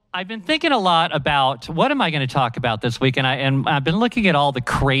I've been thinking a lot about what am I going to talk about this week, and I've been looking at all the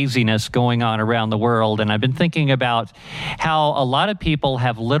craziness going on around the world, and I've been thinking about how a lot of people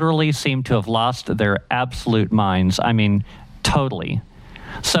have literally seemed to have lost their absolute minds. I mean, totally.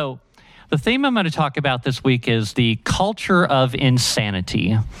 So the theme I'm going to talk about this week is the culture of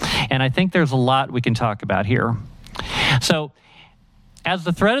insanity, and I think there's a lot we can talk about here. So as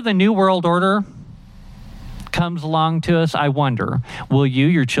the threat of the New World Order comes along to us, I wonder, will you,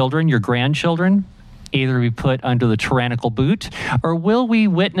 your children, your grandchildren, either be put under the tyrannical boot, or will we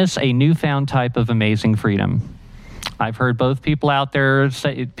witness a newfound type of amazing freedom? I've heard both people out there,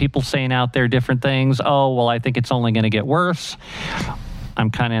 people saying out there different things. Oh, well, I think it's only going to get worse. I'm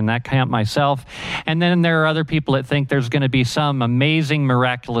kind of in that camp myself. And then there are other people that think there's going to be some amazing,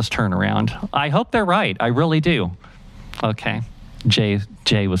 miraculous turnaround. I hope they're right. I really do. Okay. Jay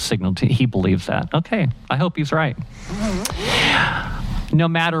was signaled to, he believes that. Okay, I hope he's right. No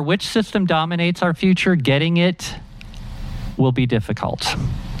matter which system dominates our future, getting it will be difficult.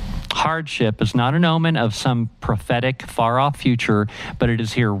 Hardship is not an omen of some prophetic, far-off future, but it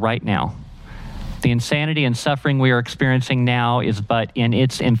is here right now. The insanity and suffering we are experiencing now is but in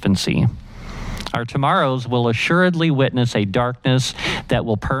its infancy. Our tomorrows will assuredly witness a darkness that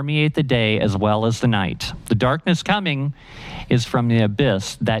will permeate the day as well as the night. The darkness coming is from the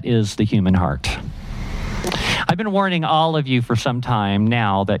abyss that is the human heart. I've been warning all of you for some time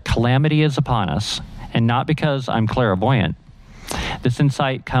now that calamity is upon us, and not because I'm clairvoyant. This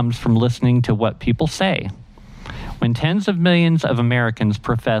insight comes from listening to what people say. When tens of millions of Americans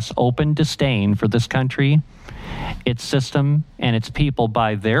profess open disdain for this country, its system, and its people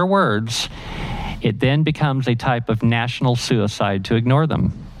by their words, it then becomes a type of national suicide to ignore them.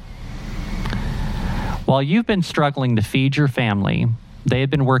 While you've been struggling to feed your family, they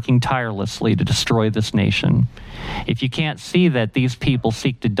have been working tirelessly to destroy this nation. If you can't see that these people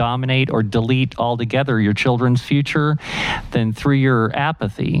seek to dominate or delete altogether your children's future, then through your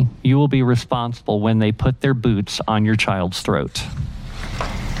apathy, you will be responsible when they put their boots on your child's throat.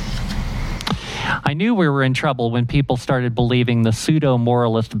 I knew we were in trouble when people started believing the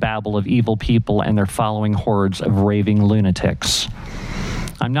pseudo-moralist babble of evil people and their following hordes of raving lunatics.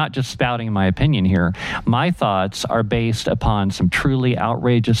 I'm not just spouting my opinion here. My thoughts are based upon some truly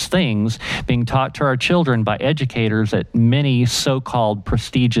outrageous things being taught to our children by educators at many so-called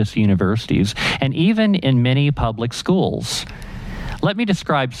prestigious universities and even in many public schools. Let me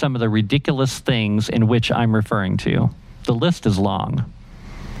describe some of the ridiculous things in which I'm referring to. The list is long.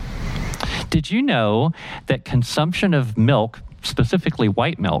 Did you know that consumption of milk, specifically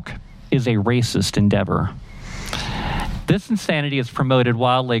white milk, is a racist endeavor? This insanity is promoted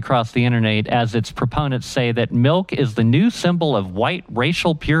wildly across the internet as its proponents say that milk is the new symbol of white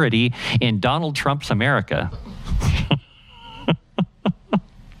racial purity in Donald Trump's America.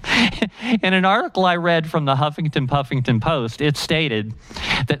 In an article I read from the Huffington Post, it stated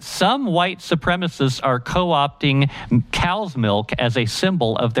that some white supremacists are co-opting cow's milk as a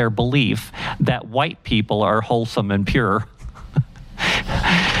symbol of their belief that white people are wholesome and pure.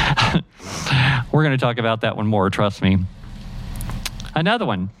 We're going to talk about that one more, trust me. Another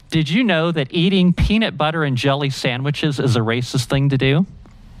one. Did you know that eating peanut butter and jelly sandwiches is a racist thing to do?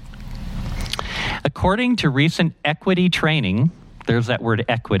 According to recent equity training, there's that word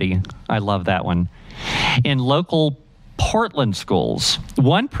equity. I love that one. In local Portland schools,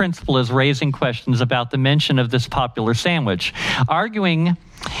 one principal is raising questions about the mention of this popular sandwich, arguing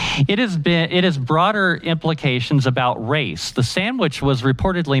it has broader implications about race. The sandwich was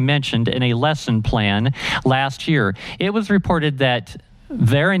reportedly mentioned in a lesson plan last year. It was reported that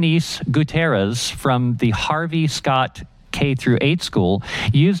Berenice Gutierrez from the Harvey Scott K-8 school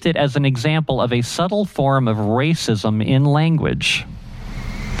used it as an example of a subtle form of racism in language.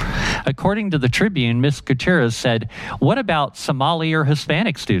 According to the Tribune, Ms. Gutierrez said, "What about Somali or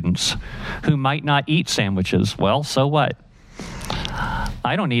Hispanic students who might not eat sandwiches? Well, so what?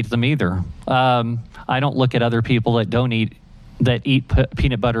 I don't eat them either. I don't look at other people that eat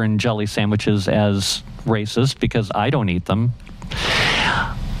peanut butter and jelly sandwiches as racist because I don't eat them."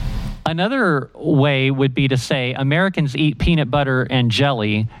 Another way would be to say, Americans eat peanut butter and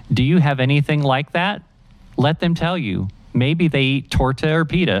jelly. Do you have anything like that? Let them tell you. Maybe they eat torta or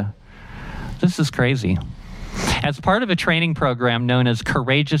pita. This is crazy. As part of a training program known as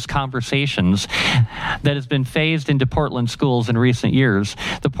Courageous Conversations that has been phased into Portland schools in recent years,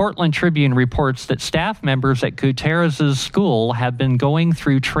 the Portland Tribune reports that staff members at Gutierrez's school have been going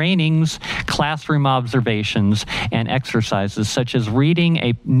through trainings, classroom observations, and exercises such as reading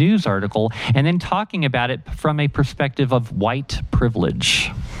a news article and then talking about it from a perspective of white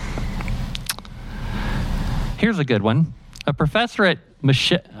privilege. Here's a good one. A professor at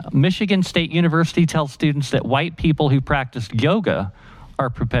Michigan State University tells students that white people who practice yoga are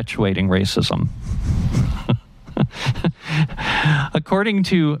perpetuating racism. According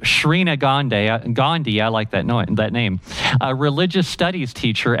to Shrina Gandhi, I like that name, a religious studies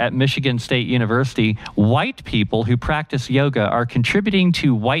teacher at Michigan State University, white people who practice yoga are contributing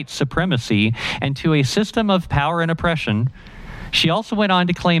to white supremacy and to a system of power and oppression. She also went on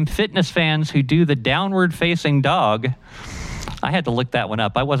to claim fitness fans who do the downward-facing dog, I had to look that one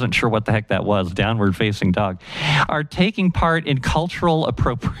up. I wasn't sure what the heck that was, downward-facing dog, are taking part in cultural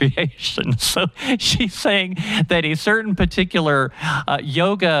appropriation. So she's saying that a certain particular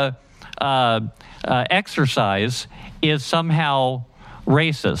yoga exercise is somehow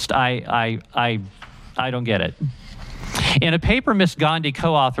racist. I don't get it. In a paper Miss Gandhi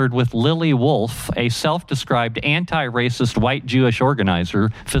co-authored with Lily Wolf, a self-described anti-racist white Jewish organizer,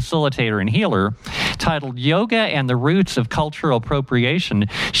 facilitator, and healer, titled Yoga and the Roots of Cultural Appropriation,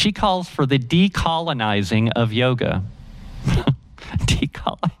 she calls for the decolonizing of yoga.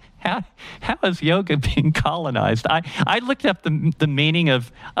 How is yoga being colonized? I looked up the meaning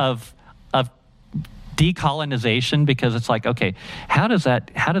of decolonization, because it's like, okay, how does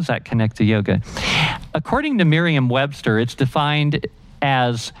that connect to yoga? According to Merriam-Webster, it's defined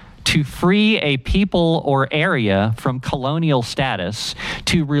as to free a people or area from colonial status,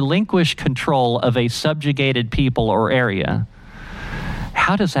 to relinquish control of a subjugated people or area.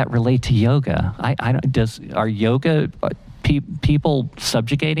 How does that relate to yoga? Are yoga people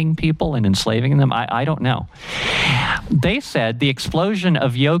subjugating people and enslaving them? I don't know. They said the explosion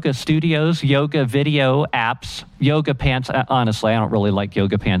of yoga studios, yoga video apps, yoga pants, honestly, I don't really like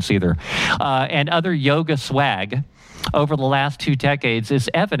yoga pants either, and other yoga swag over the last 2 decades is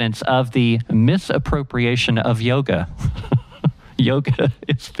evidence of the misappropriation of yoga. Yoga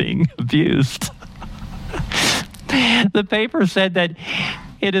is being abused. The paper said that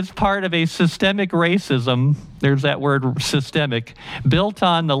it is part of a systemic racism, there's that word systemic, built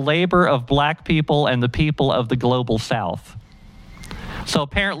on the labor of black people and the people of the global South. So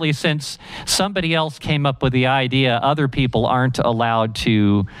apparently, since somebody else came up with the idea, other people aren't allowed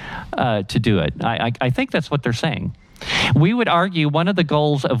to do it. I think that's what they're saying. We would argue one of the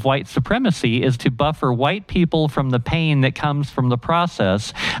goals of white supremacy is to buffer white people from the pain that comes from the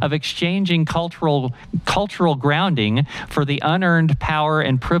process of exchanging cultural grounding for the unearned power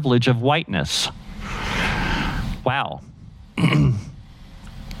and privilege of whiteness. Wow.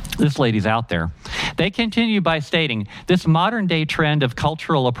 This lady's out there. They continue by stating, this modern-day trend of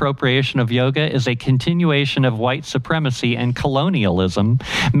cultural appropriation of yoga is a continuation of white supremacy and colonialism,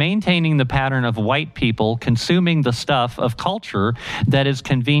 maintaining the pattern of white people consuming the stuff of culture that is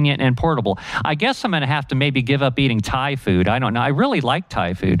convenient and portable. I guess I'm going to have to maybe give up eating Thai food. I don't know. I really like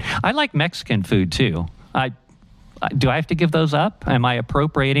Thai food. I like Mexican food, too. Do I have to give those up? Am I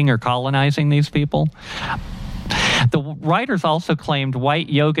appropriating or colonizing these people? The writers also claimed white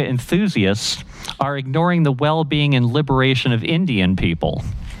yoga enthusiasts are ignoring the well-being and liberation of Indian people.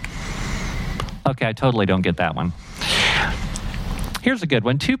 Okay, I totally don't get that one. Here's a good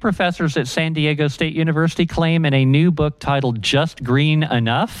one. 2 professors at San Diego State University claim in a new book titled Just Green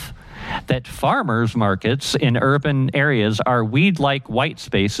Enough that farmers markets in urban areas are weed-like white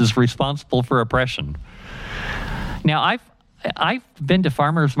spaces responsible for oppression. Now, I've been to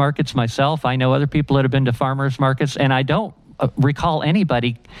farmers markets myself. I know other people that have been to farmers markets, and I don't recall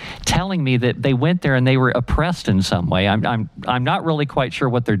anybody telling me that they went there and they were oppressed in some way. I'm not really quite sure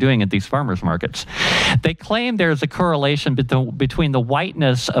what they're doing at these farmers markets. They claim there's a correlation between the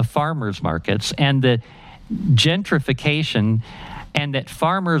whiteness of farmers markets and the gentrification, and that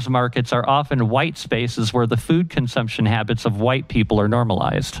farmers markets are often white spaces where the food consumption habits of white people are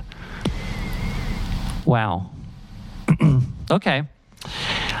normalized. Wow. Okay.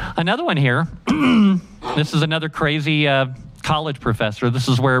 Another one here. This is another crazy college professor. This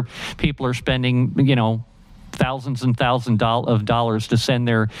is where people are spending, thousands and thousands of dollars to send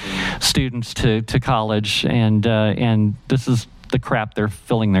their students to college, and this is the crap they're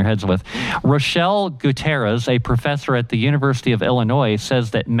filling their heads with. Rochelle Gutierrez, a professor at the University of Illinois,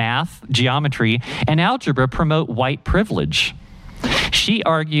 says that math, geometry, and algebra promote white privilege. She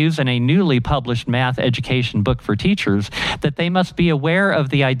argues in a newly published math education book for teachers that they must be aware of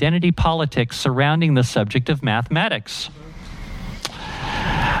the identity politics surrounding the subject of mathematics.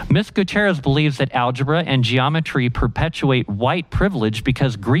 Ms. Gutierrez believes that algebra and geometry perpetuate white privilege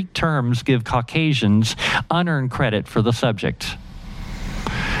because Greek terms give Caucasians unearned credit for the subject.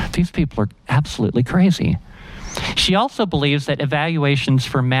 These people are absolutely crazy. She also believes that evaluations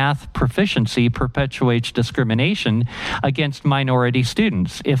for math proficiency perpetuates discrimination against minority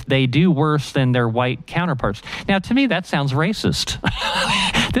students if they do worse than their white counterparts. Now, to me, that sounds racist.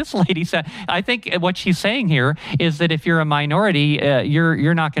 This lady said, I think what she's saying here is that if you're a minority,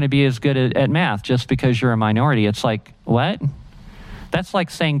 you're not going to be as good at math just because you're a minority. It's like, what? That's like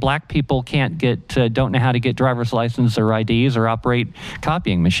saying black people don't know how to get driver's license or IDs or operate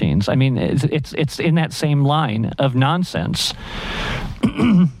copying machines. I mean, it's in that same line of nonsense.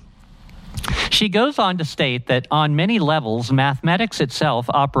 She goes on to state that on many levels, mathematics itself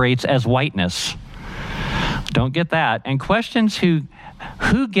operates as whiteness. Don't get that. And questions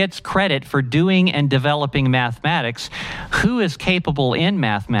who gets credit for doing and developing mathematics, who is capable in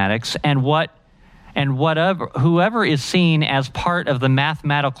mathematics, and whoever is seen as part of the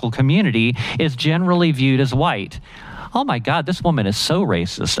mathematical community is generally viewed as white. Oh my God, this woman is so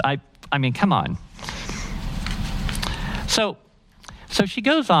racist. I mean, come on. So she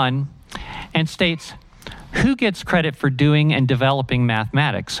goes on and states, who gets credit for doing and developing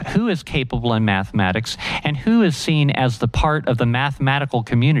mathematics, who is capable in mathematics, and who is seen as the part of the mathematical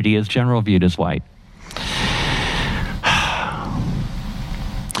community is generally viewed as white.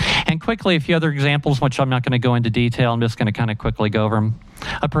 And quickly, a few other examples, which I'm not going to go into detail. I'm just going to kind of quickly go over them.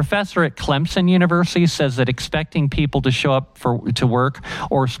 A professor at Clemson University says that expecting people to show up to work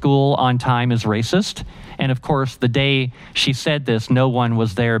or school on time is racist. And of course, the day she said this, no one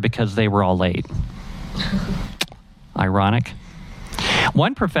was there because they were all late. Ironic.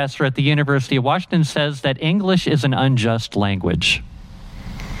 One professor at the University of Washington says that English is an unjust language.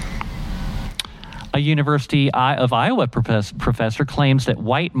 A University of Iowa professor claims that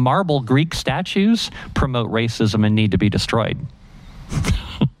white marble Greek statues promote racism and need to be destroyed.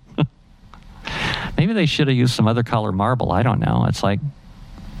 Maybe they should have used some other color marble. I don't know. It's like,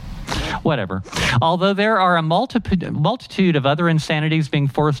 whatever. Although there are a multitude of other insanities being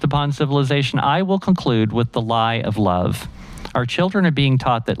forced upon civilization, I will conclude with the lie of love. Our children are being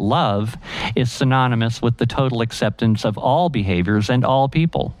taught that love is synonymous with the total acceptance of all behaviors and all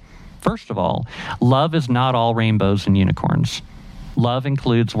people. First of all, love is not all rainbows and unicorns. Love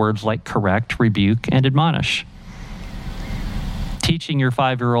includes words like correct, rebuke, and admonish. Teaching your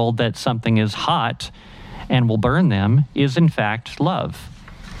 5-year-old that something is hot and will burn them is in fact love.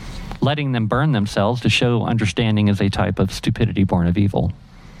 Letting them burn themselves to show understanding is a type of stupidity born of evil.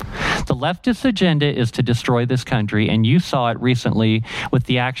 The leftist agenda is to destroy this country, and you saw it recently with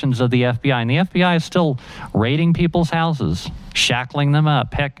the actions of the FBI. And the FBI is still raiding people's houses, shackling them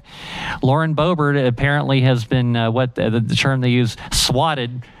up. Heck, Lauren Boebert apparently has been, the term they use,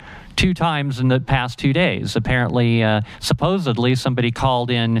 swatted 2 times in the past 2 days. Apparently, supposedly, somebody called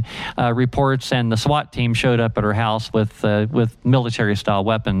in reports, and the SWAT team showed up at her house with military-style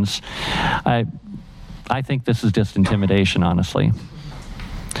weapons. I think this is just intimidation, honestly.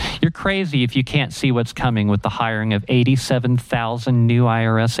 You're crazy if you can't see what's coming with the hiring of 87,000 new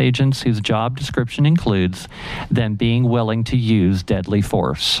IRS agents whose job description includes them being willing to use deadly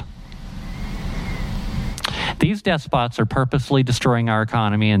force. These despots are purposely destroying our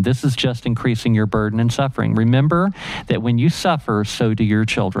economy, and this is just increasing your burden and suffering. Remember that when you suffer, so do your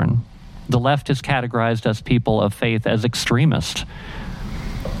children. The left has categorized us people of faith as extremists.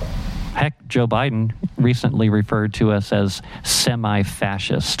 Heck, Joe Biden recently referred to us as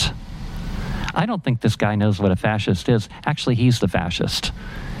semi-fascist. I don't think this guy knows what a fascist is. Actually, he's the fascist.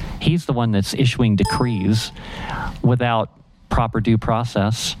 He's the one that's issuing decrees without proper due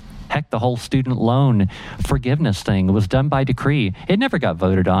process. Heck, the whole student loan forgiveness thing was done by decree. It never got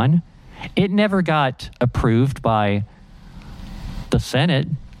voted on. It never got approved by the Senate,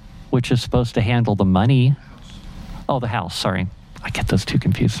 which is supposed to handle the money. Oh, the House, sorry. I get those two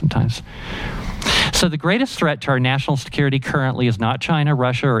confused sometimes. So the greatest threat to our national security currently is not China,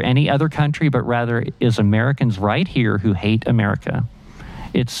 Russia, or any other country, but rather is Americans right here who hate America,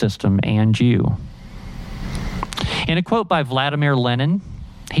 its system, and you. In a quote by Vladimir Lenin,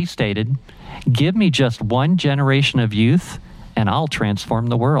 he stated, "Give me just one generation of youth, and I'll transform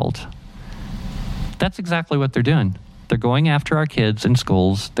the world." That's exactly what they're doing. They're going after our kids in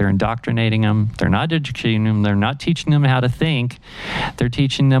schools. They're indoctrinating them. They're not educating them. They're not teaching them how to think. They're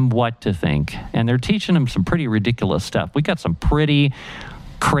teaching them what to think. And they're teaching them some pretty ridiculous stuff. We got some pretty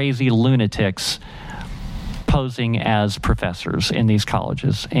crazy lunatics posing as professors in these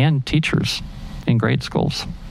colleges and teachers in grade schools.